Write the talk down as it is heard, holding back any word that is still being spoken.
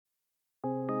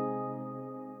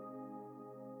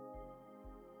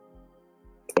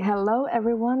Hello,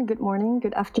 everyone. Good morning,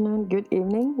 good afternoon, good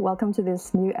evening. Welcome to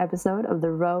this new episode of the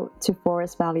Road to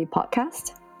Forest Valley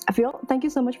podcast. Phil, thank you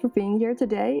so much for being here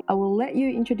today. I will let you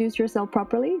introduce yourself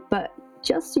properly, but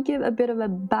just to give a bit of a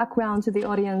background to the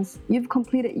audience, you've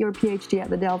completed your PhD at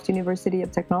the Delft University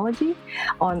of Technology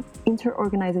on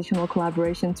interorganizational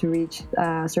collaboration to reach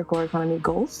circular economy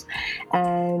goals.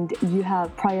 And you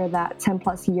have, prior that, 10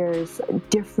 plus years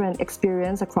different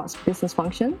experience across business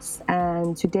functions.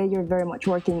 And today you're very much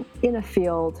working in a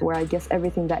field where I guess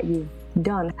everything that you've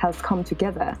done has come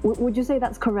together. Would you say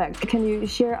that's correct? Can you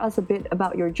share us a bit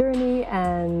about your journey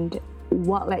and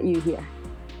what led you here?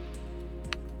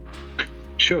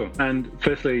 Sure. And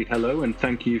firstly, hello, and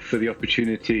thank you for the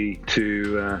opportunity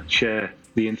to share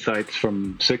the insights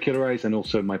from Circularize and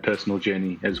also my personal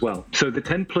journey as well. So the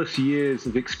 10 plus years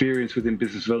of experience within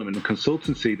business development and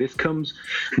consultancy,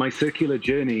 my circular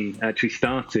journey actually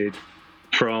started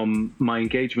from my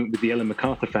engagement with the Ellen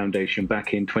MacArthur Foundation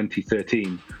back in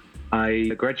 2013.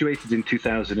 I graduated in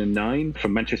 2009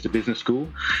 from Manchester Business School,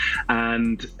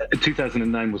 and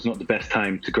 2009 was not the best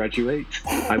time to graduate.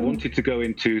 I wanted to go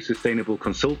into sustainable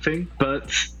consulting,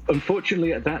 but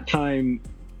unfortunately at that time,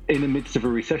 in the midst of a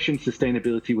recession,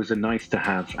 sustainability was a nice to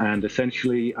have. And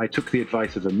essentially, I took the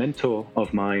advice of a mentor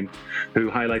of mine who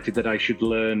highlighted that I should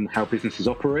learn how businesses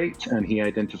operate, and he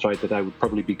identified that I would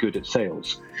probably be good at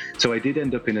sales. So I did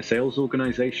end up in a sales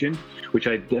organization, which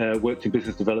I'd worked in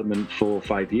business development for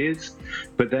 5 years.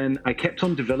 But then I kept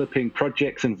on developing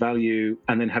projects and value,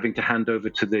 and then having to hand over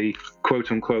to the quote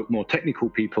unquote more technical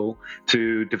people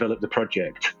to develop the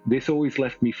project. This always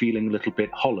left me feeling a little bit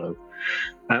hollow.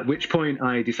 At which point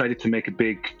I decided to make a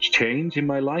big change in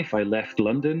my life. I left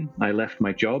London, I left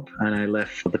my job, and I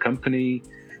left the company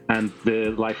and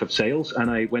the life of sales, and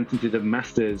I went and did a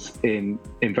master's in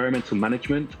environmental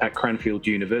management at Cranfield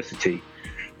University.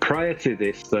 Prior to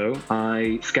this, though,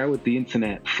 I scoured the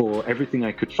internet for everything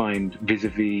I could find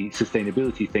vis-a-vis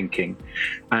sustainability thinking,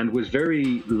 and was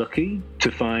very lucky to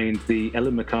find the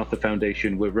Ellen MacArthur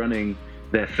Foundation were running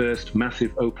their first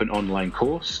massive open online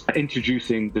course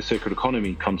introducing the circular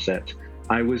economy concept.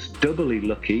 I was doubly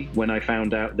lucky when I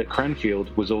found out that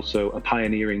Cranfield was also a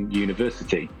pioneering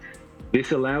university.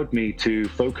 This allowed me to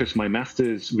focus my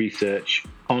master's research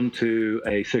onto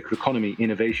a circular economy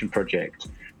innovation project,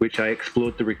 which I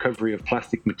explored the recovery of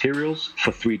plastic materials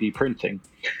for 3D printing.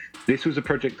 This was a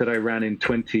project that I ran in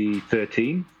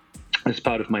 2013 as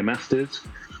part of my master's.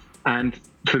 And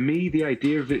for me, the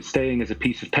idea of it staying as a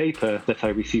piece of paper that I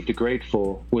received a grade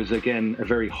for was, again, a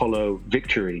very hollow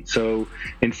victory. So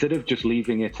instead of just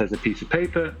leaving it as a piece of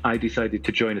paper, I decided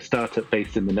to join a startup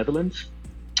based in the Netherlands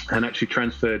and actually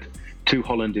transferred to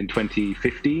Holland in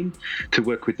 2015 to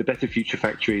work with the Better Future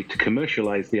Factory to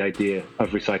commercialize the idea of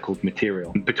recycled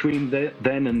material. Between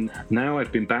then and now,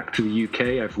 I've been back to the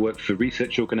UK, I've worked for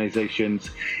research organizations,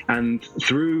 and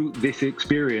through this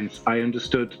experience, I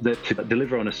understood that to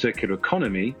deliver on a circular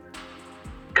economy,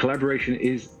 collaboration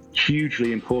is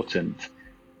hugely important.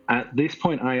 At this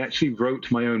point, I actually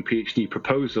wrote my own PhD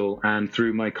proposal, and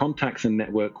through my contacts and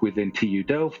network within TU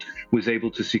Delft, was able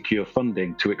to secure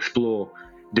funding to explore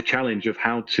the challenge of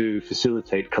how to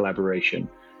facilitate collaboration.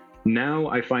 Now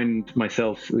I find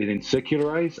myself within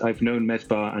Circularize. I've known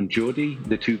Mesbah and Jordi,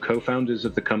 the two co-founders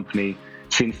of the company,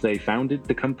 since they founded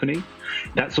the company.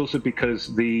 That's also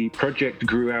because the project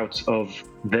grew out of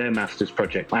their master's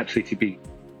project. Actually, to be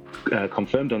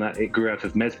confirmed on that, it grew out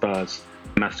of Mesbah's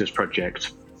master's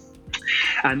project.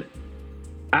 And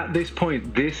at this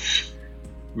point, this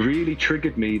really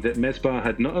triggered me that Mesbah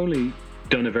had not only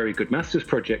done a very good master's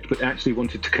project, but actually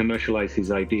wanted to commercialize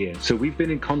his idea. So we've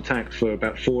been in contact for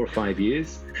about 4 or 5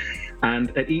 years.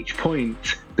 And at each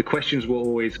point, the questions were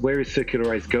always, where is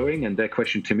Circularize going? And their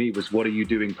question to me was, what are you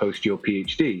doing post your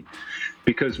PhD?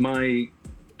 Because my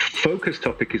focus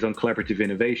topic is on collaborative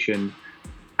innovation.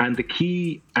 And the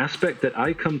key aspect that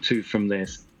I come to from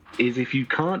this is if you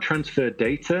can't transfer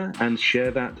data and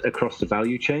share that across the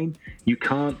value chain, you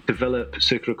can't develop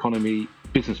circular economy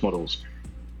business models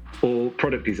or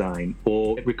product design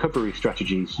or recovery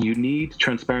strategies. You need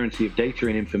transparency of data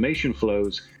and information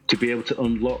flows to be able to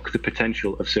unlock the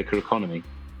potential of circular economy.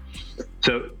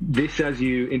 So this, as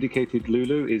you indicated,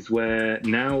 Lulu, is where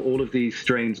now all of these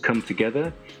strains come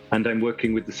together, and I'm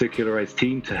working with the Circularize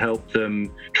team to help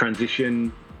them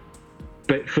transition,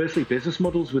 but firstly, business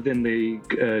models within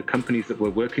the companies that we're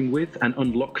working with, and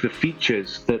unlock the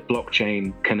features that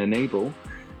blockchain can enable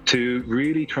to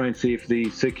really try and see if the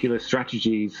circular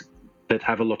strategies that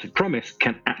have a lot of promise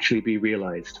can actually be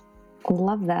realized.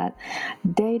 Love that.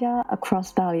 Data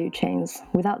across value chains.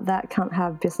 Without that, can't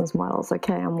have business models.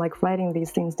 Okay, I'm like writing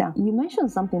these things down. You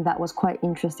mentioned something that was quite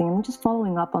interesting, and just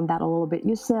following up on that a little bit.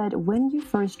 You said when you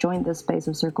first joined this space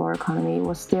of circular economy, it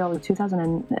was still in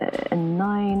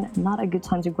 2009, not a good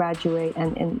time to graduate,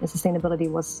 and sustainability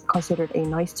was considered a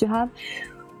nice to have.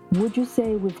 Would you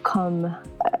say we've come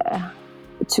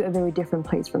to a very different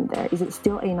place from there? Is it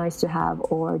still a nice to have,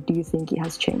 or do you think it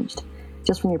has changed?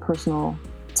 Just from your personal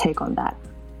take on that.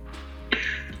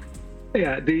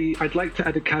 Yeah, I'd like to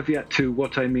add a caveat to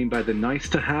what I mean by the nice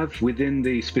to have. Within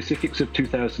the specifics of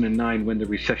 2009, when the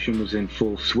recession was in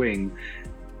full swing,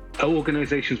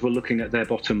 organizations were looking at their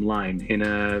bottom line in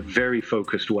a very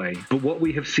focused way. But what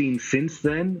we have seen since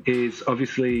then is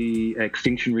obviously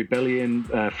Extinction Rebellion,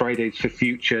 Fridays for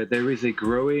Future. There is a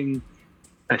growing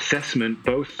assessment,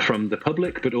 both from the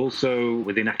public, but also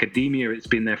within academia. It's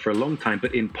been there for a long time,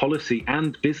 but in policy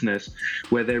and business,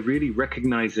 where they're really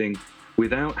recognizing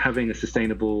without having a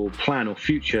sustainable plan or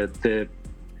future,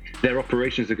 their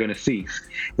operations are going to cease.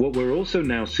 What we're also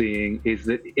now seeing is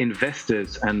that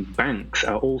investors and banks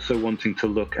are also wanting to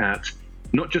look at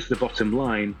not just the bottom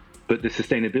line, but the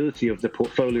sustainability of the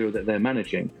portfolio that they're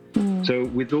managing. So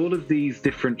with all of these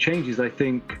different changes, I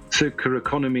think circular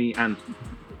economy, and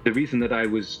the reason that I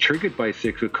was triggered by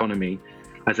circular economy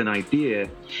as an idea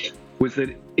was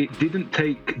that it didn't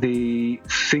take the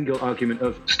single argument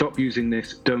of stop using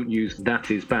this, don't use, that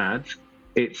is bad.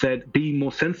 It said be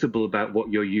more sensible about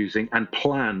what you're using and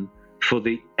plan for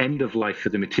the end of life for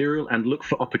the material, and look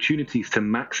for opportunities to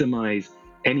maximize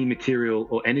any material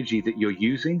or energy that you're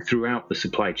using throughout the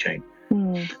supply chain.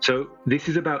 So this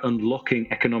is about unlocking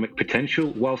economic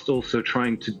potential whilst also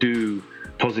trying to do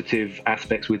positive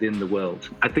aspects within the world.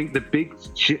 I think the big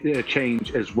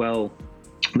change as well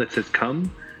that has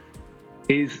come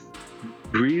is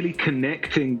really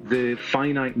connecting the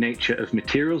finite nature of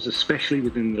materials, especially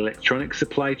within the electronic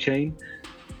supply chain,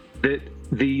 that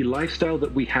the lifestyle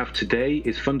that we have today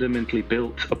is fundamentally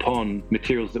built upon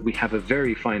materials that we have a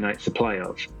very finite supply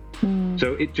of.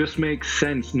 So it just makes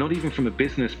sense, not even from a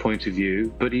business point of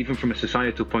view, but even from a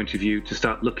societal point of view, to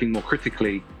start looking more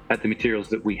critically at the materials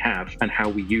that we have and how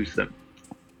we use them.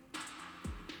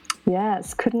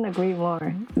 Yes, couldn't agree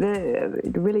more.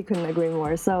 Really couldn't agree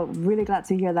more. So really glad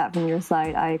to hear that from your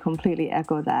side. I completely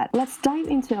echo that. Let's dive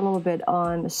into a little bit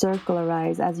on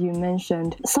Circularize. As you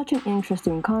mentioned, such an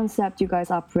interesting concept. You guys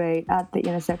operate at the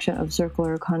intersection of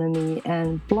circular economy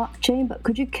and blockchain, but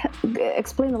could you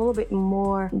explain a little bit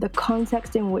more the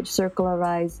context in which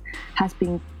Circularize has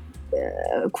been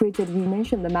created? You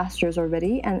mentioned the masters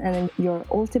already, and your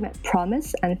ultimate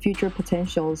promise and future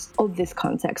potentials of this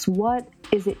context. What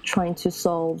is it trying to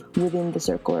solve within the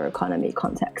circular economy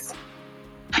context?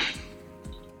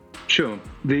 Sure.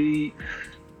 The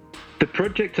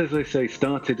project, as I say,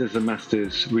 started as a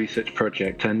master's research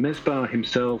project, and Mesbah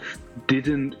himself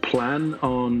didn't plan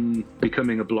on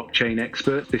becoming a blockchain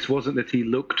expert. This wasn't that he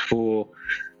looked for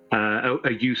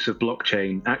a use of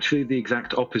blockchain. Actually, the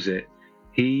exact opposite.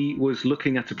 He was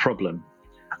looking at a problem.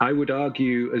 I would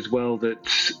argue as well that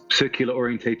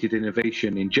circular-orientated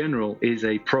innovation in general is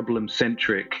a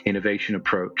problem-centric innovation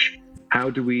approach. How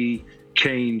do we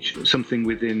change something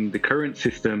within the current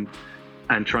system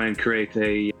and try and create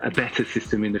a better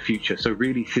system in the future? So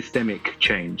really systemic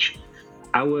change.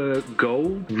 Our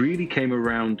goal really came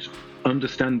around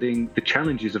understanding the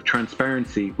challenges of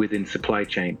transparency within supply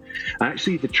chain.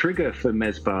 Actually, the trigger for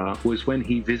Mesbah was when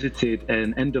he visited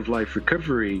an end-of-life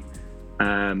recovery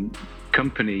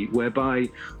company, whereby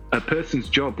a person's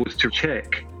job was to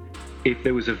check if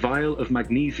there was a vial of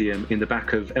magnesium in the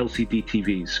back of LCD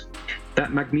TVs.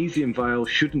 That magnesium vial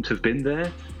shouldn't have been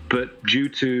there, but due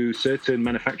to certain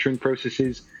manufacturing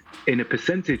processes, in a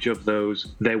percentage of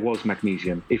those, there was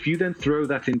magnesium. If you then throw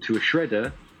that into a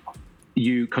shredder,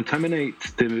 you contaminate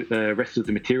the rest of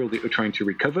the material that you're trying to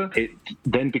recover. It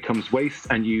then becomes waste,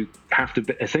 and you have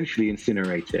to essentially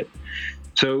incinerate it.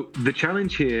 So the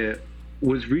challenge here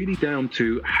was really down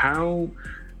to how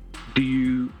do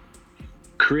you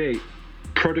create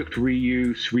product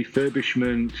reuse,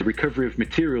 refurbishment, recovery of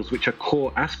materials, which are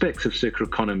core aspects of circular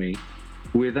economy,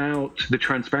 without the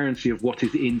transparency of what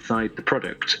is inside the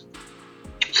product.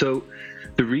 So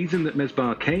the reason that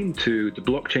Mesbah came to the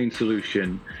blockchain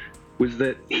solution was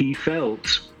that he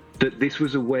felt that this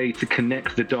was a way to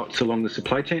connect the dots along the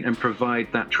supply chain and provide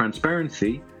that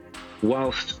transparency,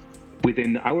 whilst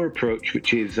within our approach,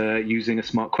 which is using a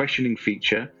smart questioning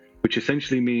feature, which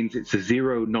essentially means it's a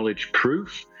zero knowledge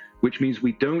proof, which means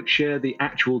we don't share the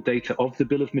actual data of the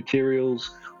bill of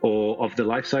materials or of the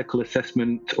life cycle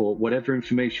assessment or whatever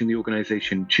information the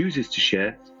organization chooses to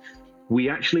share. we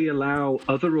actually allow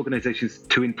other organizations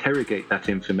to interrogate that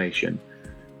information.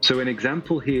 So an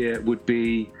example here would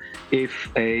be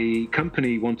if a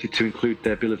company wanted to include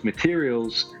their bill of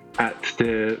materials at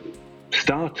the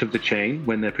start of the chain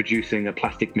when they're producing a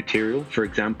plastic material, for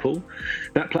example,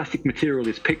 that plastic material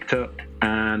is picked up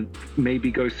and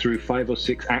maybe goes through 5 or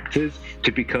 6 actors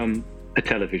to become a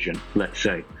television, let's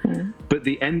say. But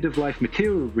the end-of-life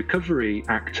material recovery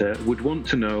actor would want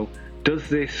to know, does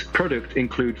this product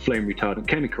include flame retardant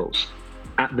chemicals?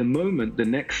 At the moment, the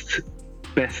next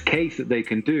best case that they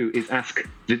can do is ask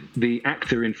the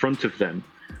actor in front of them,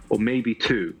 or maybe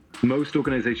 2. Most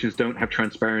organizations don't have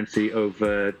transparency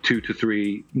over 2 to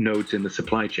 3 nodes in the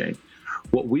supply chain.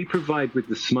 What we provide with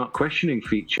the smart questioning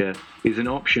feature is an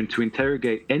option to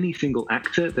interrogate any single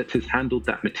actor that has handled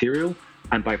that material,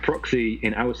 and by proxy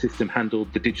in our system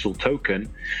handled the digital token,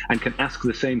 and can ask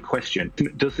the same question.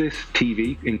 Does this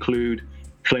TV include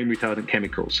flame retardant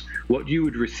chemicals? What you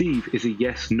would receive is a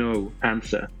yes/no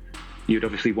answer. You'd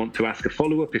obviously want to ask a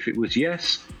follow-up if it was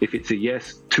yes. If it's a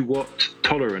yes, to what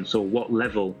tolerance or what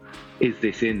level is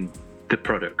this in the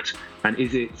product? And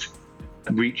is it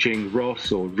reaching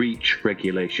RoHS or REACH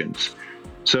regulations?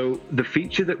 So the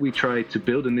feature that we tried to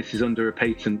build, and this is under a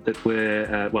patent that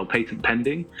we're, patent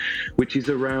pending, which is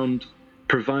around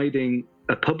providing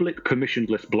a public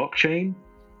permissionless blockchain,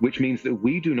 which means that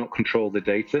we do not control the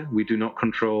data, we do not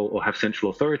control or have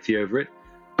central authority over it,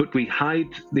 but we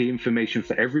hide the information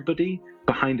for everybody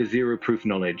behind a zero-proof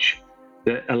knowledge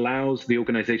that allows the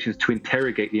organizations to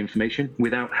interrogate the information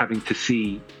without having to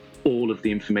see all of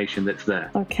the information that's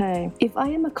there. Okay. If I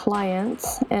am a client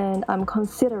and I'm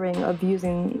considering of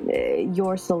using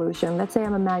your solution, let's say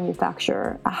I'm a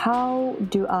manufacturer, how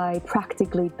do I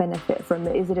practically benefit from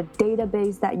it? Is it a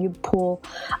database that you pull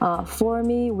for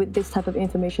me with this type of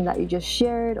information that you just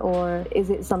shared, or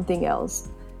is it something else?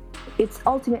 It's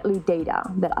ultimately data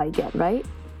that I get, right?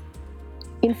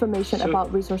 Information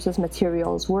about resources,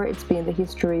 materials, where it's been, the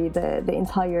history, the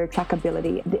entire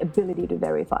trackability, the ability to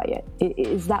verify it.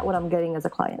 Is that what I'm getting as a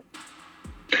client?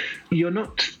 You're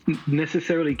not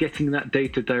necessarily getting that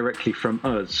data directly from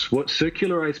us. What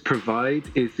Circularize provide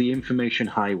is the information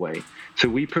highway. So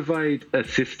we provide a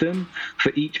system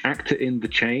for each actor in the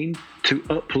chain to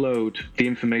upload the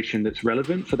information that's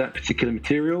relevant for that particular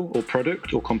material or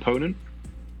product or component.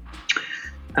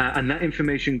 And that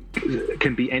information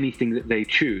can be anything that they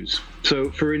choose. So,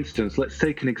 for instance, let's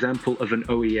take an example of an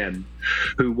OEM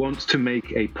who wants to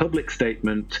make a public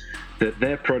statement that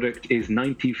their product is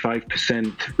 95%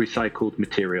 recycled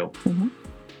material. Mm-hmm.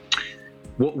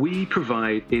 What we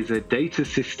provide is a data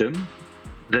system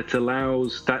that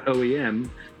allows that OEM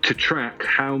to track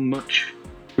how much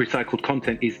recycled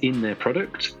content is in their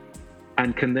product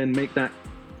and can then make that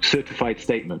certified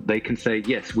statement. They can say,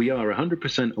 yes, we are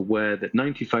 100% aware that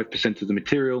 95% of the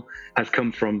material has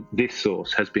come from this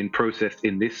source, has been processed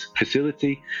in this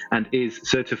facility, and is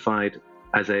certified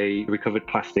as a recovered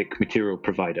plastic material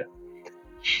provider.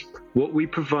 What we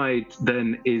provide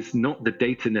then is not the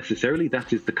data necessarily,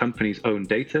 that is the company's own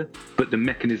data, but the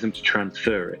mechanism to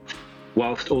transfer it,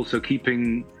 whilst also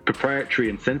keeping proprietary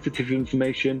and sensitive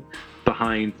information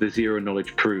behind the zero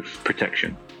knowledge proof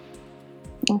protection.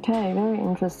 Okay, very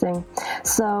interesting.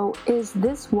 So is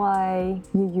this why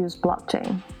you use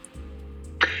blockchain?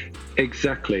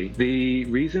 Exactly. The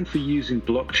reason for using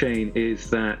blockchain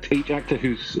is that each actor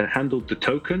who's handled the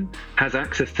token has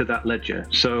access to that ledger.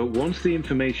 So once the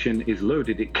information is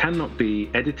loaded, it cannot be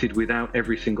edited without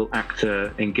every single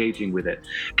actor engaging with it.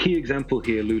 Key example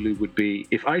here, Lulu, would be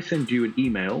if I send you an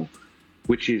email,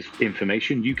 which is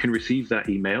information, you can receive that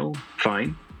email,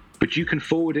 fine. But you can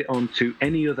forward it on to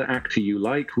any other actor you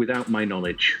like without my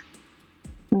knowledge.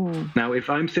 Now, if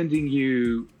I'm sending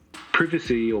you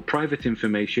privacy or private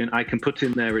information, I can put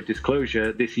in there a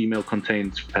disclosure, this email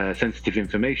contains sensitive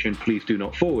information, please do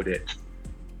not forward it.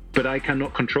 But I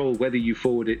cannot control whether you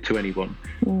forward it to anyone.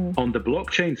 On the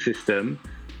blockchain system,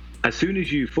 as soon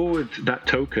as you forward that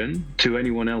token to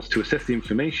anyone else to assess the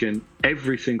information,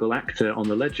 every single actor on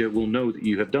the ledger will know that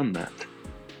you have done that.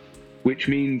 Which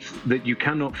means that you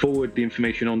cannot forward the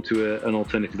information onto an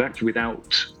alternative actor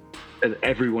without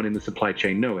everyone in the supply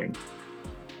chain knowing.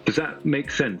 Does that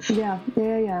make sense? Yeah,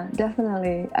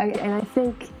 definitely. I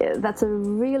think that's a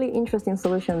really interesting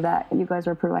solution that you guys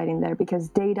are providing there, because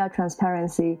data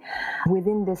transparency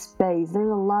within this space,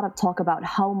 there's a lot of talk about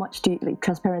how much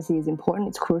transparency is important.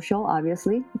 It's crucial,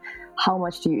 obviously. How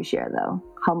much do you share, though?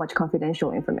 how much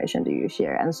confidential information do you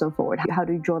share, and so forth. How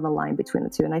do you draw the line between the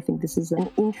two? And I think this is an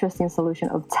interesting solution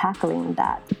of tackling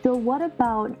that. Bill, what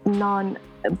about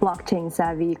non-blockchain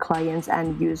savvy clients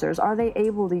and users? Are they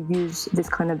able to use this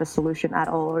kind of a solution at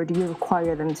all, or do you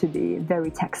require them to be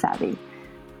very tech savvy?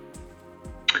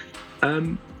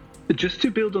 Just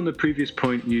to build on the previous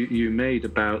point you made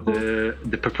about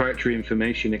the proprietary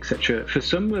information, etc., for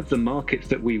some of the markets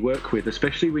that we work with,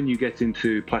 especially when you get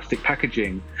into plastic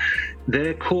packaging,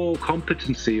 their core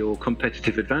competency or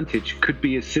competitive advantage could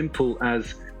be as simple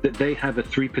as that they have a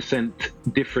 3%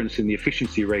 difference in the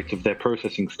efficiency rate of their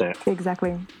processing step.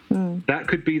 Exactly. That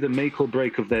could be the make or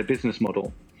break of their business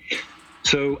model.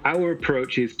 So our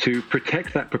approach is to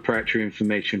protect that proprietary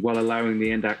information while allowing the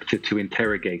end actor to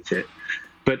interrogate it.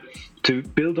 But to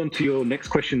build onto your next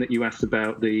question that you asked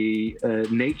about the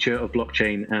nature of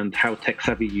blockchain and how tech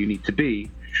savvy you need to be,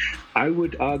 I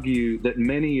would argue that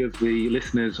many of the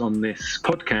listeners on this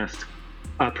podcast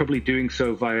are probably doing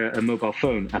so via a mobile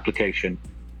phone application.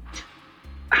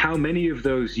 How many of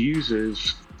those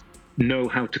users know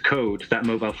how to code that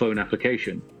mobile phone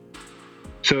application?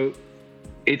 So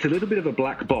it's a little bit of a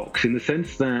black box in the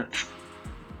sense that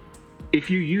if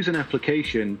you use an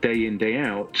application day in, day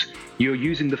out, you're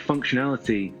using the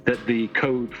functionality that the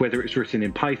code, whether it's written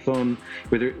in Python,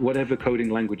 whatever coding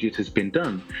language it has been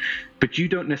done, but you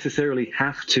don't necessarily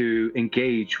have to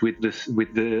engage with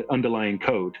the underlying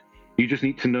code. You just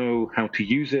need to know how to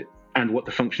use it and what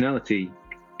the functionality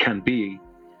can be.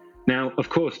 Now, of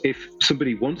course, if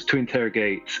somebody wants to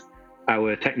interrogate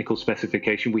our technical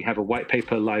specification, we have a white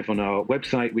paper live on our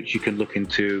website, which you can look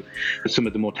into some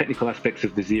of the more technical aspects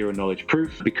of the zero knowledge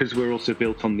proof. Because we're also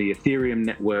built on the Ethereum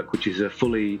network, which is a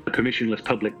fully permissionless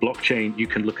public blockchain, you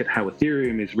can look at how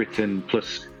Ethereum is written,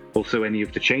 plus also any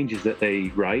of the changes that they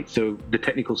write. So the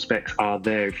technical specs are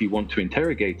there if you want to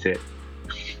interrogate it.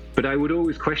 But I would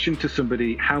always question to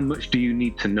somebody, how much do you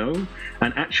need to know?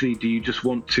 And actually, do you just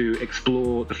want to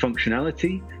explore the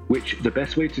functionality? Which the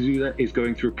best way to do that is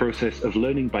going through a process of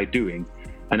learning by doing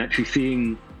and actually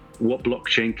seeing what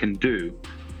blockchain can do.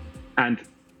 And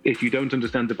if you don't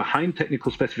understand the behind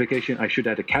technical specification, I should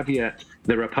add a caveat.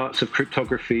 There are parts of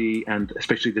cryptography and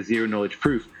especially the zero knowledge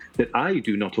proof that I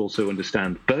do not also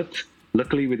understand. But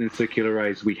luckily, within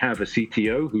Circularize, we have a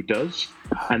CTO who does,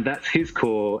 and that's his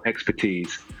core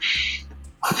expertise.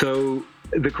 So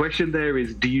the question there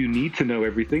is, do you need to know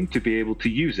everything to be able to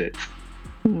use it?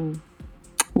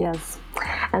 Yes,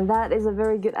 and that is a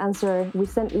very good answer. We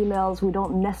send emails, we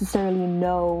don't necessarily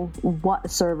know what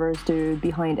servers do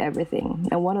behind everything.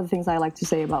 And one of the things I like to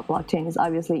say about blockchain is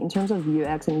obviously in terms of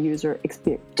UX and user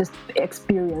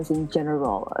experience in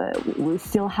general, we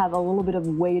still have a little bit of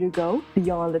way to go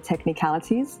beyond the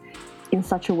technicalities in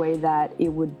such a way that it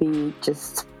would be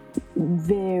just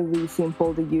very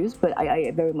simple to use, but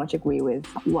I very much agree with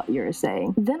what you're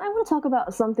saying. Then I want to talk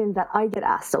about something that I get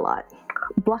asked a lot.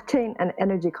 Blockchain and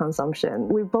energy consumption.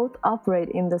 We both operate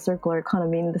in the circular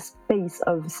economy in the space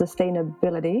of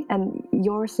sustainability, and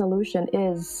your solution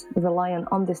is reliant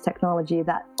on this technology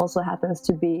that also happens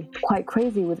to be quite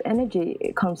crazy with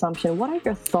energy consumption. What are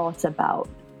your thoughts about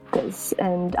this?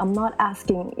 And I'm not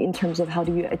asking in terms of how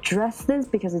do you address this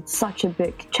because it's such a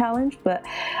big challenge, but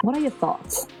what are your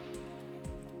thoughts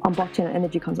on blockchain and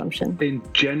energy consumption? In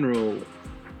general,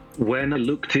 when I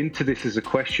looked into this as a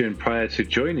question prior to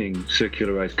joining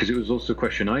Circularize, because it was also a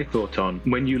question I thought on,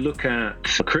 when you look at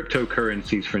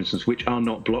cryptocurrencies, for instance, which are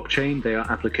not blockchain, they are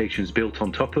applications built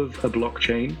on top of a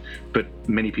blockchain, but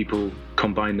many people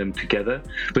combine them together.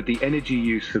 But the energy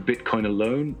use for Bitcoin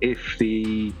alone, if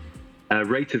the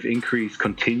rate of increase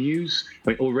continues,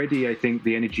 already I think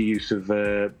the energy use of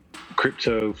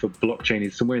crypto for blockchain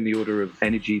is somewhere in the order of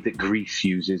energy that Greece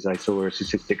uses. I saw a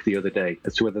statistic the other day.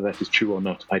 As to whether that is true or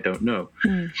not, I don't know.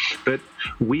 But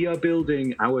we are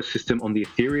building our system on the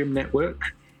Ethereum network.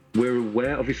 We're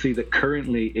aware, obviously, that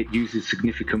currently it uses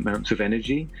significant amounts of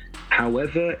energy.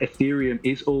 However, Ethereum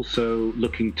is also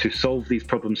looking to solve these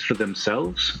problems for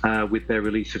themselves with their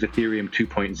release of Ethereum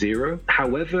 2.0.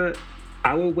 However,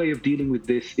 our way of dealing with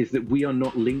this is that we are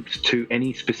not linked to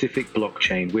any specific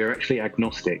blockchain. We're actually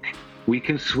agnostic. We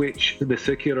can switch the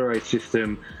Circularize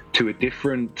system to a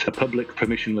public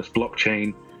permissionless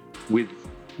blockchain with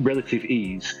relative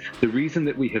ease. The reason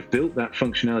that we have built that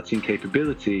functionality and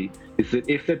capability is that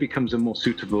if there becomes a more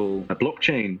suitable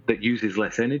blockchain that uses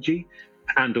less energy,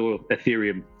 and or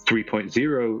Ethereum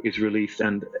 3.0 is released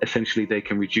and essentially they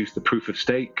can reduce the proof of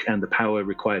stake and the power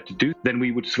required to do, then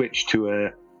we would switch to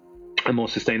a more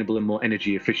sustainable and more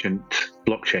energy efficient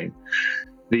blockchain.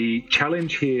 The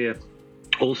challenge here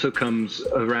also comes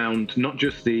around not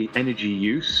just the energy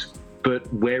use,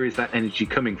 but where is that energy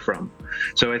coming from?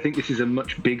 So I think this is a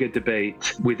much bigger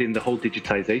debate within the whole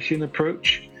digitization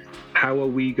approach. How are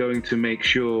we going to make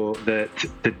sure that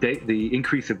the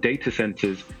increase of data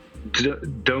centers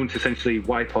don't essentially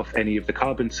wipe off any of the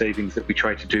carbon savings that we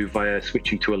try to do via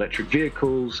switching to electric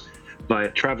vehicles, via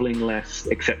traveling less,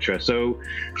 etc. So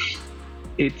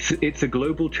it's a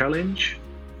global challenge,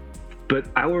 but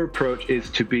our approach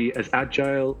is to be as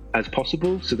agile as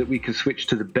possible so that we can switch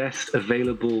to the best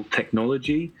available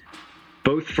technology,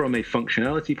 both from a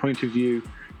functionality point of view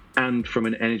and from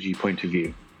an energy point of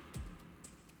view.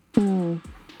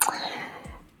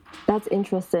 That's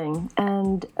interesting.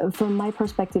 And from my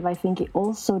perspective, I think it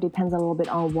also depends a little bit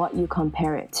on what you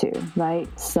compare it to, right?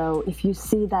 So if you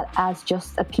see that as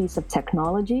just a piece of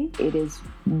technology, it is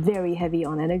very heavy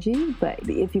on energy. But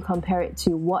if you compare it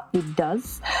to what it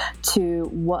does, to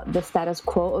what the status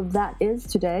quo of that is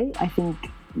today, I think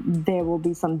there will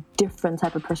be some different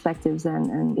type of perspectives,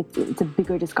 and it's a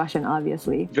bigger discussion,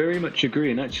 obviously. Very much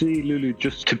agree. And actually, Lulu,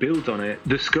 just to build on it,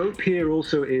 the scope here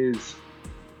also is,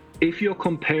 if you're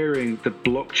comparing the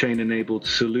blockchain-enabled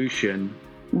solution,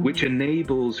 which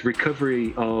enables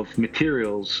recovery of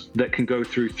materials that can go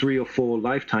through 3 or 4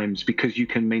 lifetimes because you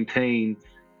can maintain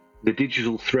the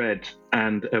digital thread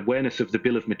and awareness of the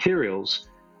bill of materials,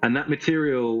 and that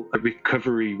material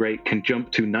recovery rate can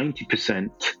jump to 90%,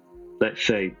 let's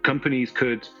say. Companies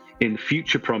could, in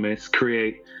future promise,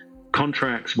 create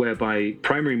contracts whereby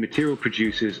primary material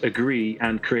producers agree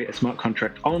and create a smart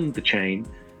contract on the chain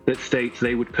that states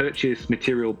they would purchase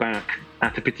material back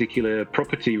at a particular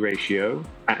property ratio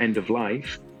at end of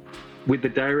life with the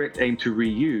direct aim to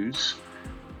reuse.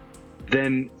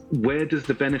 Then where does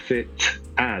the benefit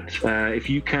add? If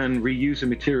you can reuse a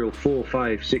material 4,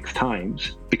 5, 6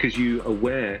 times because you're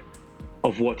aware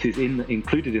of what is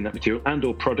included in that material and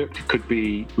or product, it could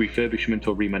be refurbishment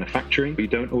or remanufacturing. You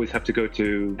don't always have to go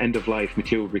to end-of-life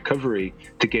material recovery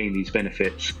to gain these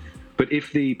benefits. But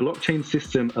if the blockchain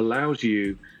system allows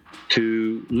you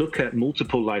to look at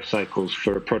multiple life cycles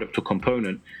for a product or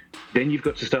component, then you've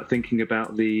got to start thinking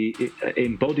about the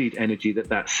embodied energy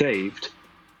that saved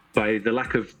by the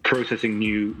lack of processing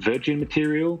new virgin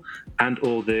material and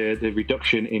or the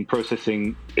reduction in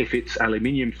processing. If it's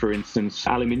aluminium, for instance,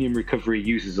 aluminium recovery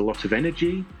uses a lot of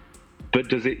energy, but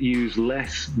does it use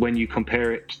less when you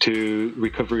compare it to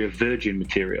recovery of virgin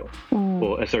material,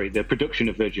 or the production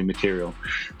of virgin material?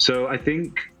 So I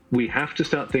think we have to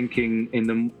start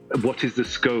thinking what is the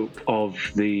scope of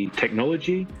the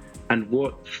technology and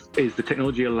what is the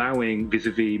technology allowing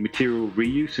vis-a-vis material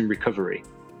reuse and recovery.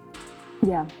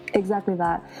 Yeah, exactly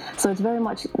that. So it's very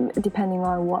much depending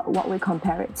on what we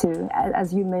compare it to.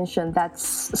 As you mentioned, that's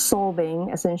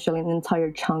solving essentially an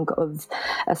entire chunk of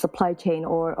a supply chain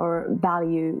or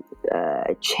value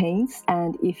chains.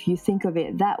 And if you think of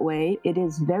it that way, it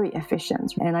is very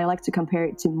efficient. And I like to compare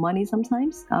it to money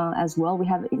sometimes as well. We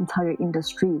have entire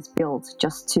industries built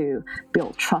just to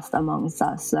build trust amongst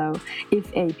us. So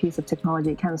if a piece of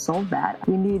technology can solve that,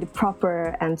 we need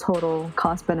proper and total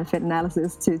cost-benefit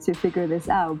analysis to figure this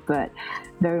out, but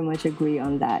very much agree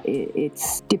on that. It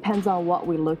depends on what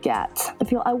we look at.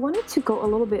 I wanted to go a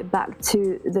little bit back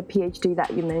to the PhD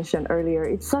that you mentioned earlier.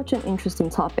 It's such an interesting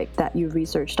topic that you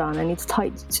researched on, and it's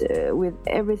tied with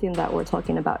everything that we're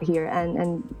talking about here.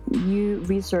 And you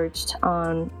researched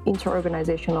on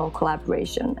interorganizational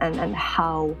collaboration and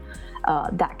how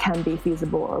that can be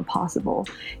feasible or possible.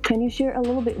 Can you share a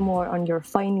little bit more on your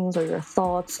findings or your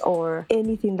thoughts or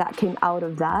anything that came out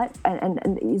of that?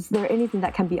 And is there anything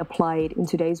that can be applied in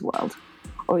today's world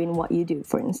or in what you do,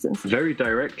 for instance? Very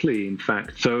directly, in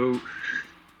fact. So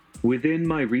within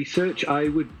my research, I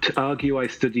would argue I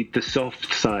studied the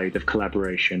soft side of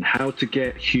collaboration, how to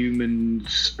get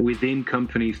humans within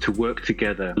companies to work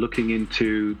together, looking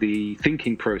into the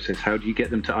thinking process. How do you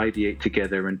get them to ideate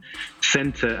together and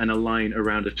center and align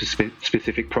around a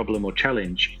specific problem or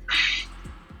challenge?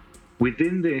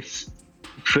 Within this,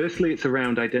 firstly, it's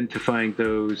around identifying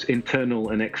those internal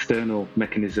and external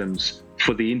mechanisms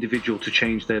for the individual to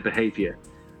change their behavior.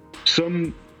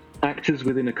 Some actors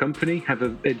within a company have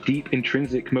a deep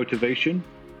intrinsic motivation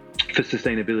for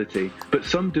sustainability, but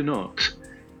some do not.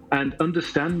 And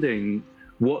understanding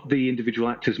what the individual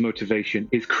actor's motivation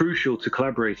is crucial to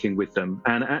collaborating with them.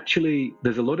 And actually,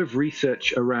 there's a lot of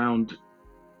research around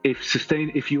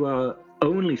if you are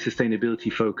only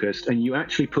sustainability focused and you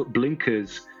actually put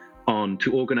blinkers on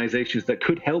to organizations that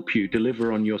could help you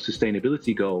deliver on your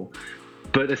sustainability goal,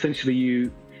 but essentially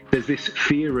there's this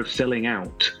fear of selling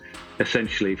out,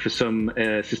 essentially, for some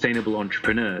sustainable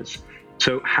entrepreneurs.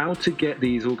 So how to get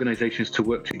these organizations to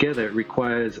work together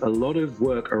requires a lot of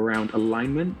work around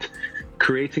alignment,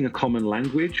 creating a common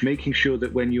language, making sure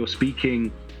that when you're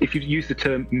speaking, if you use the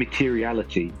term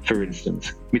materiality, for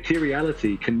instance,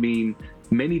 materiality can mean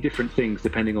many different things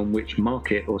depending on which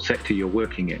market or sector you're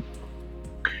working in.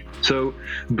 So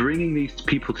bringing these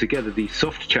people together, these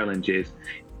soft challenges,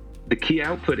 the key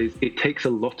output is it takes a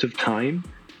lot of time,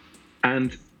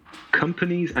 and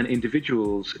companies and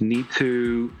individuals need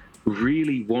to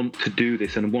really want to do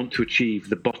this and want to achieve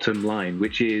the bottom line,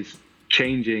 which is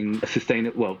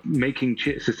making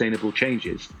sustainable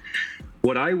changes.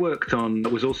 What I worked on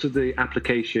was also the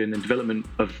application and development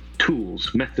of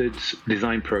tools, methods,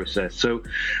 design process. So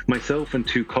myself and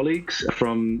two colleagues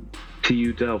from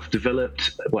TU Delft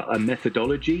developed a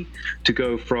methodology to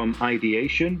go from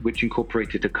ideation, which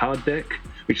incorporated a card deck,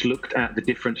 which looked at the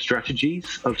different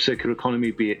strategies of circular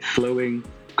economy, be it slowing,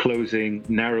 closing,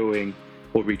 narrowing,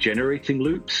 or regenerating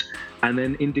loops, and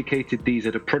then indicated these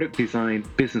at a product design,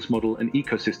 business model, and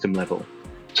ecosystem level.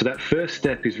 So that first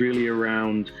step is really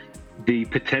around the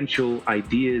potential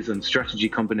ideas and strategy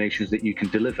combinations that you can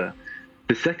deliver.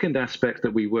 The second aspect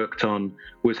that we worked on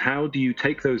was how do you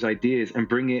take those ideas and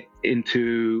bring it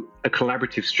into a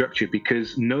collaborative structure,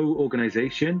 because no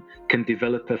organization can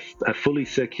develop a fully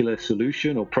circular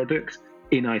solution or product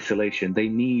in isolation. They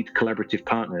need collaborative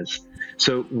partners.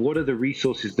 So what are the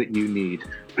resources that you need?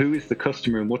 Who is the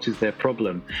customer and what is their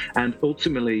problem? And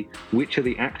ultimately, which are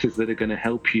the actors that are going to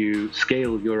help you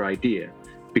scale your idea?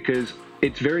 Because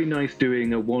it's very nice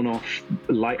doing a one-off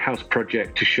lighthouse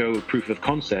project to show a proof of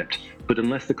concept, but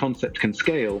unless the concept can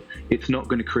scale, it's not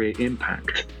going to create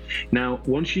impact. Now,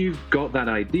 once you've got that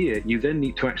idea, you then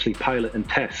need to actually pilot and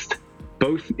test,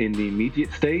 both in the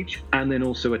immediate stage and then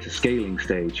also at a scaling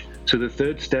stage. So the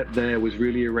third step there was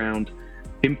really around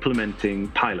implementing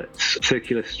pilots.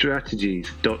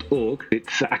 Circularstrategies.org,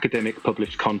 it's academic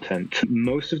published content.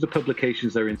 Most of the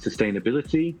publications are in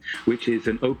sustainability, which is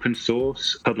an open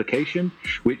source publication,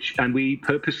 and we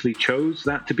purposely chose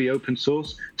that to be open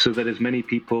source so that as many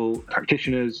people,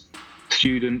 practitioners,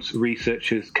 students,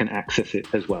 researchers can access it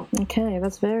as well. Okay,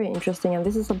 that's very interesting. And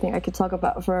this is something I could talk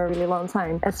about for a really long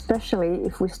time, especially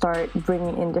if we start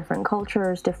bringing in different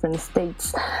cultures, different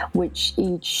states, which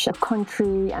each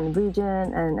country and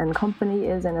region and company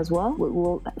is in as well.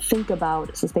 We'll think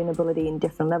about sustainability in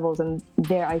different levels. And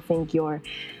there, I think your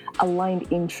aligned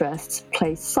interests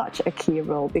play such a key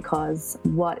role, because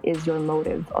what is your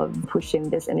motive of pushing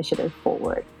this initiative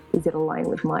forward? Is it aligned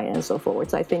with mine and so forward?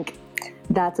 So I think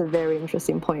that's a very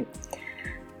interesting point.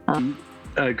 I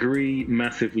agree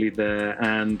massively there,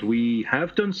 and we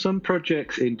have done some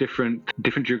projects in different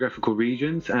geographical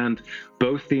regions, and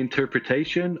both the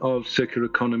interpretation of circular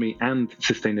economy and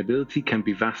sustainability can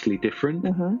be vastly different.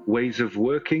 Ways of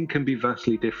working can be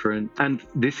vastly different, and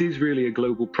this is really a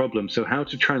global problem. So how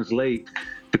to translate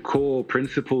the core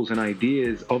principles and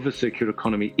ideas of a circular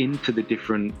economy into the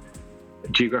different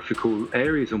geographical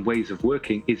areas and ways of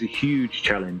working is a huge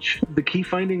challenge. The key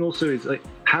finding also is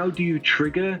how do you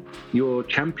trigger your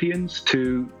champions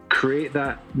to create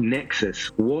that nexus?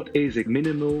 What is a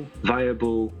minimal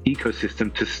viable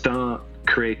ecosystem to start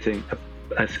creating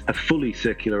a fully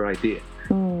circular idea?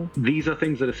 These are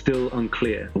things that are still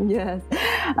unclear. Yes.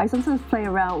 I sometimes play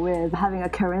around with having a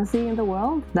currency in the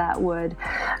world that would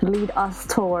lead us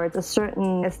towards a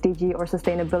certain SDG or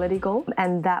sustainability goal,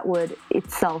 and that would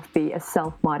itself be a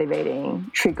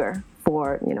self-motivating trigger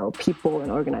for people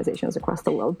and organizations across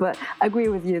the world. But I agree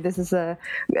with you, this is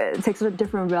it takes a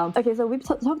different realm. Okay, so we've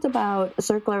talked about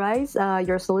Circularize,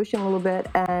 your solution a little bit,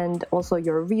 and also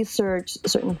your research,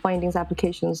 certain findings,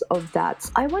 applications of that.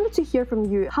 I wanted to hear from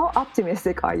you, how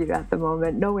optimistic are you at the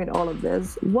moment, knowing all of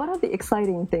this? What are the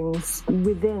exciting things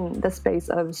within the space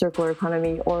of circular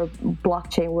economy or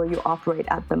blockchain where you operate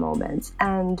at the moment?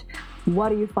 And what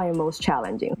do you find most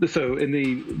challenging? So in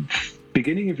the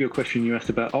beginning of your question, you asked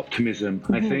about optimism.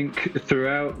 I think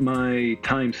throughout my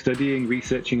time studying,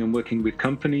 researching, and working with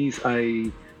companies,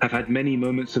 I have had many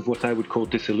moments of what I would call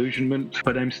disillusionment,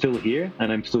 but I'm still here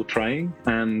and I'm still trying.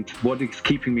 And what is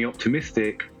keeping me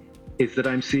optimistic is that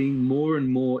I'm seeing more and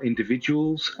more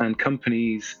individuals and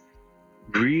companies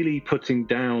really putting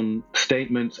down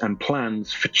statements and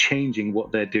plans for changing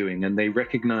what they're doing, and they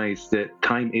recognize that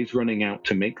time is running out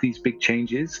to make these big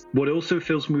changes. What also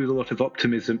fills me with a lot of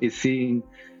optimism is seeing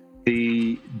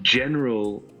the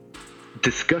general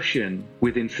discussion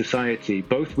within society,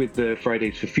 both with the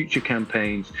Fridays for Future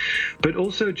campaigns, but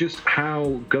also just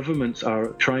how governments are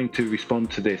trying to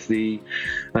respond to this. The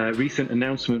recent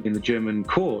announcement in the German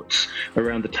courts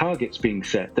around the targets being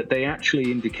set, that they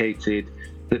actually indicated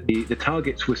that the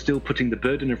targets were still putting the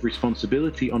burden of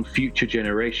responsibility on future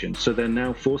generations. So they're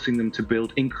now forcing them to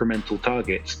build incremental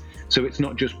targets. So it's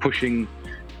not just pushing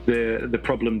the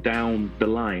problem down the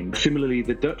line. Similarly,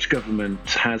 the Dutch government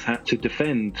has had to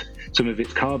defend some of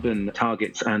its carbon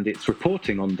targets and its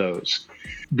reporting on those.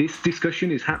 This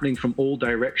discussion is happening from all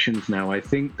directions now. I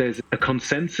think there's a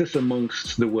consensus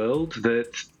amongst the world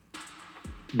that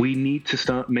we need to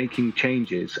start making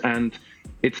changes, and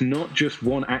it's not just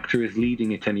one actor is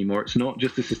leading it anymore. It's not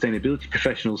just the sustainability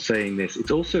professionals saying this. It's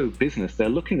also business. They're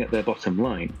looking at their bottom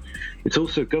line. It's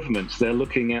also governments. They're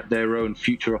looking at their own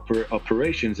future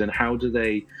operations and how do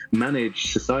they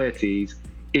manage societies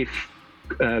if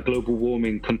global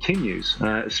warming continues,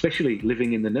 especially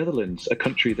living in the Netherlands, a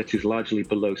country that is largely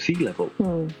below sea level.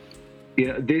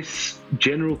 This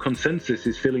general consensus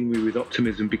is filling me with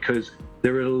optimism because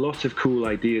there are a lot of cool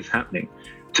ideas happening.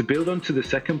 To build on to the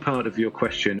second part of your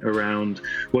question around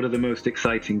what are the most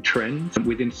exciting trends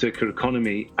within circular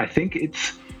economy, I think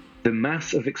it's the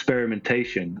mass of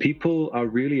experimentation. People are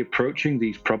really approaching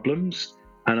these problems,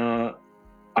 and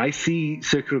I see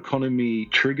circular economy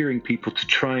triggering people to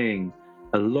trying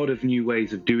a lot of new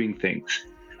ways of doing things.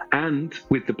 And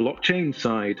with the blockchain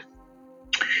side,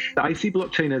 I see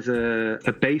blockchain as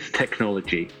a base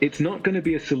technology. It's not going to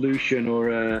be a solution or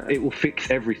it will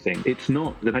fix everything. It's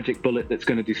not the magic bullet that's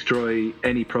going to destroy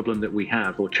any problem that we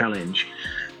have or challenge.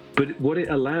 But what it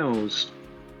allows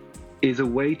is a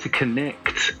way to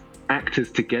connect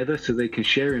actors together so they can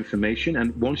share information.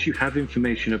 And once you have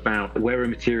information about where a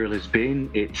material has been,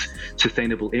 its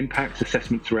sustainable impact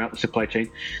assessment throughout the supply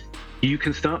chain, you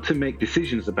can start to make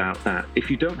decisions about that. If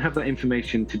you don't have that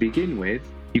information to begin with,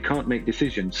 you can't make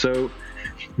decisions. So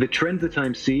the trend that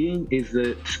I'm seeing is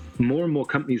that more and more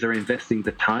companies are investing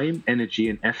the time, energy,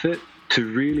 and effort to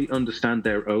really understand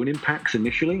their own impacts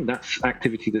initially. That's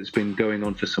activity that's been going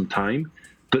on for some time.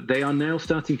 But they are now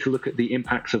starting to look at the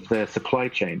impacts of their supply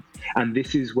chain. And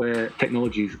this is where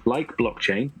technologies like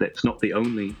blockchain, that's not the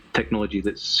only technology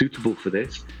that's suitable for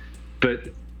this, but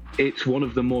it's one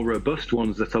of the more robust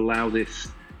ones that allow this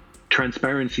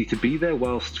transparency to be there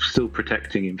whilst still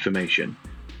protecting information.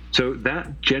 So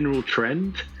that general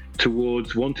trend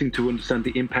towards wanting to understand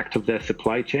the impact of their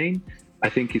supply chain, I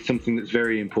think is something that's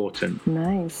very important.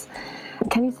 Nice.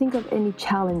 Can you think of any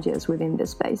challenges within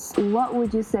this space? What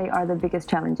would you say are the biggest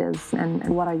challenges and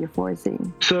what are you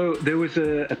foreseeing? So there was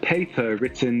a paper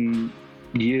written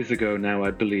years ago now,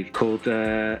 I believe, called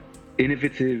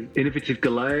Innovative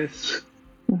Goliath.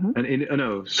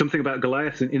 And something about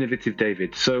Goliath and Innovative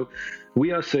David. So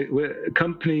we're a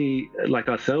company like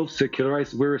ourselves,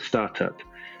 Circularize. We're a startup.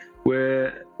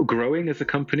 We're growing as a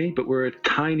company, but we're a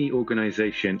tiny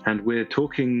organization, and we're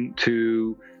talking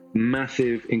to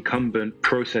massive incumbent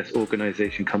process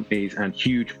organization companies and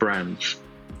huge brands.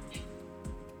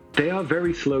 They are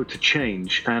very slow to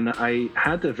change, and I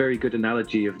had a very good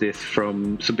analogy of this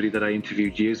from somebody that I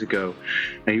interviewed years ago,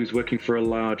 and he was working for a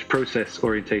large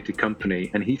process-orientated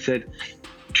company, and he said,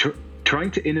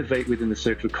 trying to innovate within the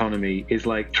circular economy is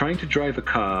like trying to drive a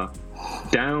car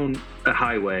down a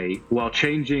highway while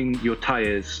changing your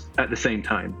tires at the same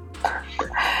time.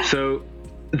 So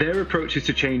their approach is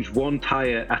to change one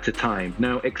tire at a time.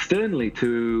 Now, externally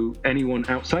to anyone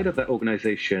outside of that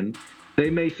organization, they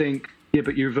may think, yeah,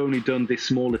 but you've only done this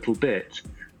small little bit.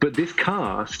 But this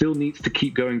car still needs to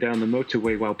keep going down the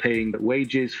motorway while paying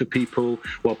wages for people,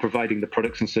 while providing the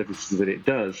products and services that it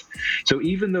does. So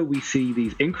even though we see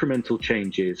these incremental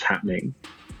changes happening,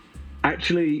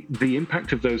 actually the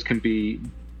impact of those can be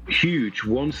huge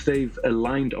once they've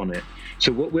aligned on it.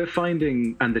 So what we're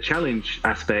finding, and the challenge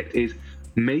aspect, is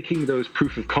making those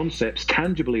proof of concepts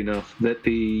tangible enough that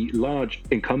the large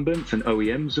incumbents and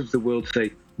OEMs of the world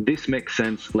say, this makes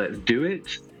sense, let's do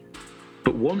it.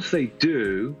 But once they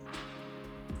do,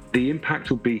 the impact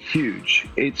will be huge.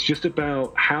 It's just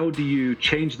about how do you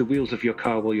change the wheels of your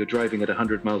car while you're driving at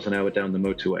 100 miles an hour down the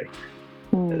motorway.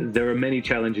 There are many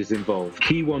challenges involved.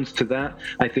 Key ones to that,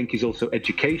 I think, is also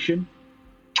education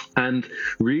and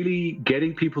really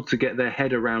getting people to get their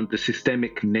head around the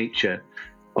systemic nature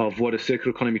of what a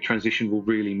circular economy transition will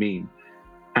really mean.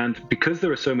 And because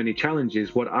there are so many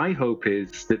challenges, what I hope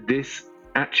is that this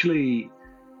actually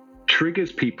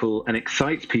triggers people and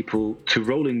excites people to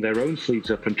rolling their own sleeves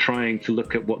up and trying to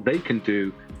look at what they can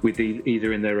do with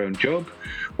either in their own job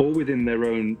or within their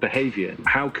own behavior.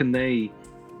 How can they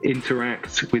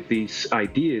interact with these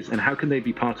ideas, and how can they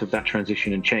be part of that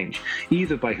transition and change,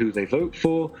 either by who they vote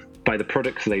for, by the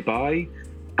products they buy,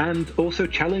 and also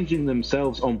challenging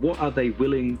themselves on what are they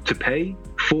willing to pay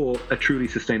for a truly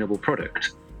sustainable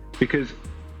product. Because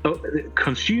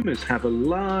consumers have a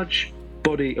large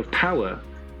body of power.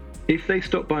 If they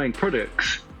stop buying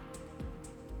products,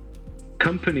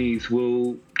 companies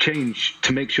will change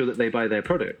to make sure that they buy their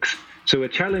products. So a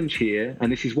challenge here,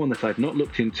 and this is one that I've not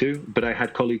looked into, but I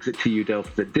had colleagues at TU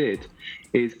Delft that did,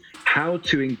 is how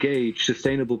to engage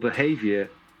sustainable behavior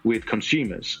with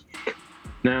consumers.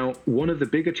 Now, one of the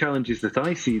bigger challenges that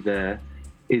I see there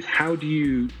is how do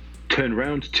you turn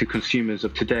around to consumers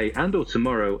of today and or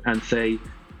tomorrow and say,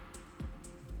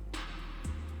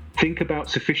 think about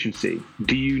sufficiency.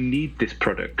 Do you need this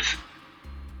product?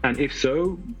 And if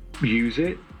so, use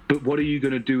it. But what are you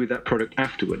going to do with that product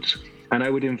afterwards? And I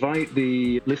would invite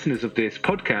the listeners of this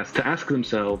podcast to ask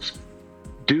themselves,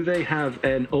 do they have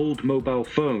an old mobile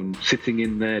phone sitting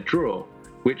in their drawer,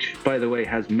 which, by the way,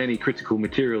 has many critical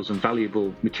materials and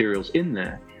valuable materials in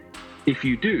there? If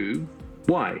you do,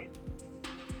 why?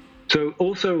 So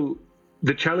also,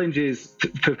 the challenge is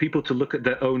for people to look at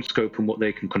their own scope and what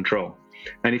they can control.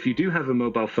 And if you do have a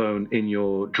mobile phone in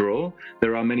your drawer,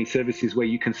 there are many services where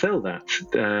you can sell that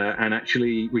and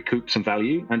actually recoup some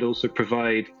value and also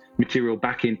provide material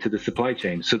back into the supply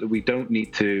chain so that we don't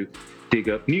need to dig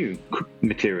up new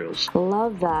materials.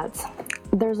 Love that.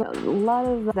 There's a lot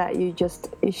of that you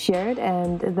just shared,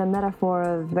 and the metaphor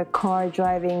of the car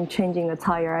driving, changing a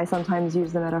tire. I sometimes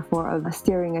use the metaphor of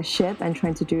steering a ship and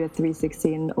trying to do a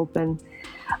 360 in open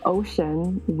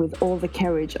ocean with all the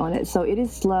carriage on it. So it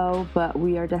is slow, but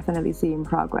we are definitely seeing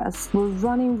progress. We're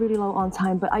running really low on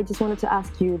time, but I just wanted to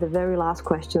ask you the very last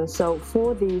question. So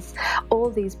for all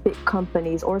these big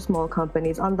companies or small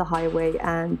companies on the highway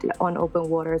and on open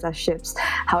waters as ships,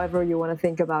 however you want to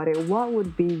think about it, what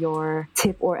would be your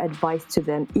tip or advice to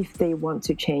them if they want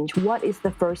to change? What is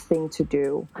the first thing to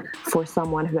do for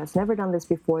someone who has never done this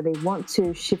before? They want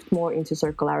to shift more into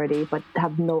circularity, but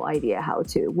have no idea how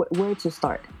to. Where to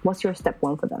start? What's your step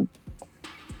one for them?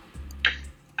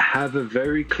 Have a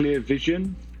very clear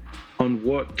vision on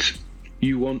what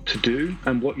you want to do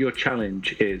and what your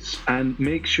challenge is. And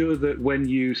make sure that when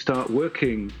you start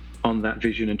working on that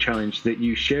vision and challenge, that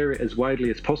you share it as widely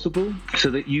as possible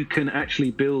so that you can actually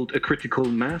build a critical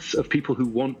mass of people who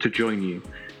want to join you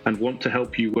and want to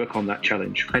help you work on that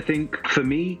challenge. I think for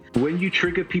me, when you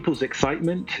trigger people's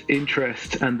excitement,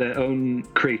 interest, and their own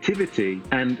creativity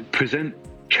and present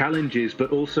challenges,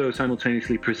 but also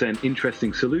simultaneously present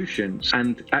interesting solutions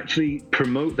and actually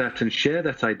promote that and share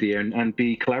that idea and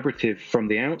be collaborative from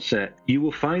the outset, you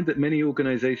will find that many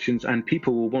organizations and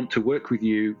people will want to work with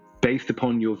you based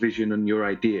upon your vision and your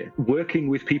idea. Working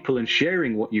with people and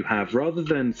sharing what you have rather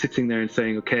than sitting there and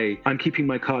saying, okay, I'm keeping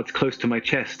my cards close to my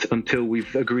chest until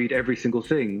we've agreed every single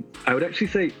thing. I would actually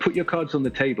say, put your cards on the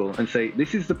table and say,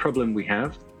 this is the problem we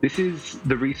have. This is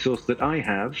the resource that I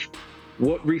have.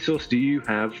 What resource do you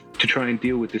have to try and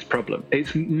deal with this problem?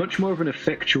 It's much more of an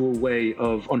effectual way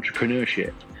of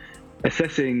entrepreneurship,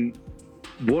 assessing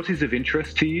what is of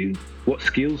interest to you, what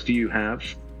skills do you have,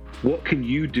 what can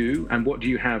you do, and what do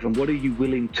you have, and what are you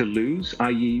willing to lose,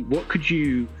 i.e. what could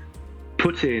you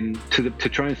put in to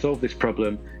try and solve this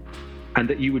problem, and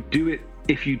that you would do it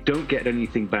if you don't get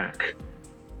anything back.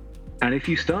 And if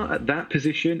you start at that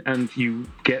position and you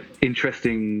get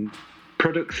interesting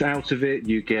products out of it,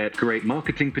 you get great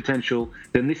marketing potential,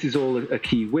 then this is all a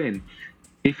key win.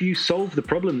 If you solve the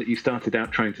problem that you started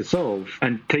out trying to solve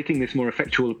and taking this more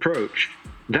effectual approach,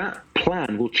 that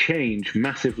plan will change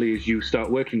massively as you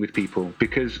start working with people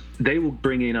because they will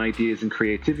bring in ideas and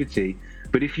creativity.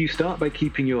 But if you start by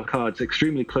keeping your cards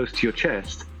extremely close to your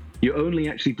chest, you're only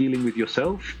actually dealing with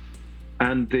yourself,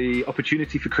 and the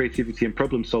opportunity for creativity and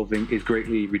problem solving is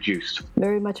greatly reduced.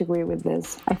 Very much agree with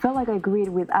this. I felt like I agreed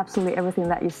with absolutely everything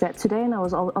that you said today, and I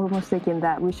was almost thinking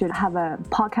that we should have a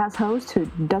podcast host who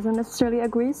doesn't necessarily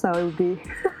agree, so it would be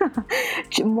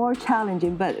more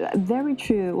challenging, but very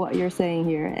true what you're saying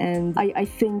here. And I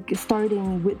think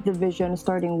starting with the vision,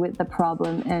 starting with the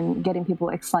problem, and getting people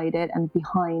excited and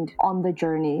behind on the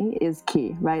journey is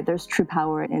key, right? There's true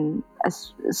power in a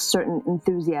certain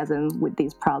enthusiasm with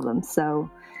these problems. So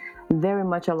very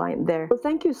much aligned there. Well,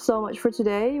 thank you so much for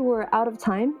today. We're out of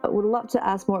time. Would love to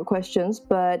ask more questions,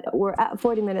 but we're at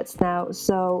 40 minutes now.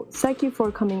 So thank you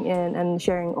for coming in and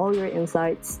sharing all your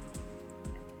insights.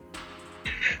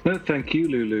 No, thank you,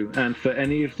 Lulu. And for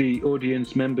any of the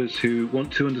audience members who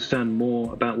want to understand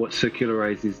more about what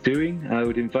Circularize is doing, I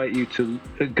would invite you to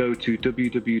go to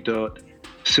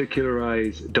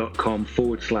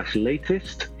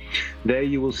www.circularize.com/latest. There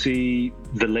you will see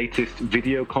the latest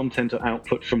video content or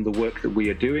output from the work that we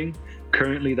are doing.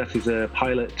 Currently, that is a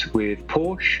pilot with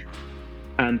Porsche,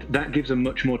 and that gives a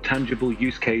much more tangible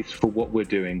use case for what we're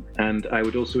doing. And I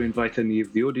would also invite any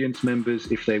of the audience members,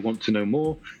 if they want to know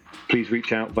more, please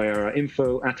reach out via our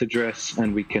info address,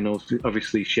 and we can also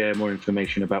obviously share more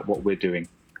information about what we're doing.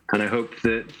 And I hope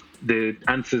that the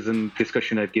answers and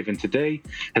discussion I've given today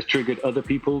has triggered other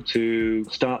people to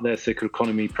start their circular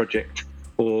economy project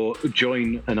or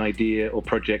join an idea or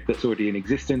project that's already in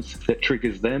existence that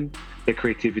triggers them, their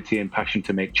creativity and passion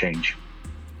to make change.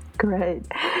 Great.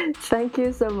 Thank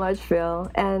you so much, Phil.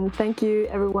 And thank you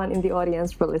everyone in the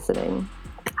audience for listening.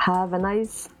 Have a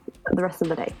nice the rest of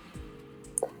the day.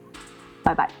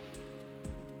 Bye-bye.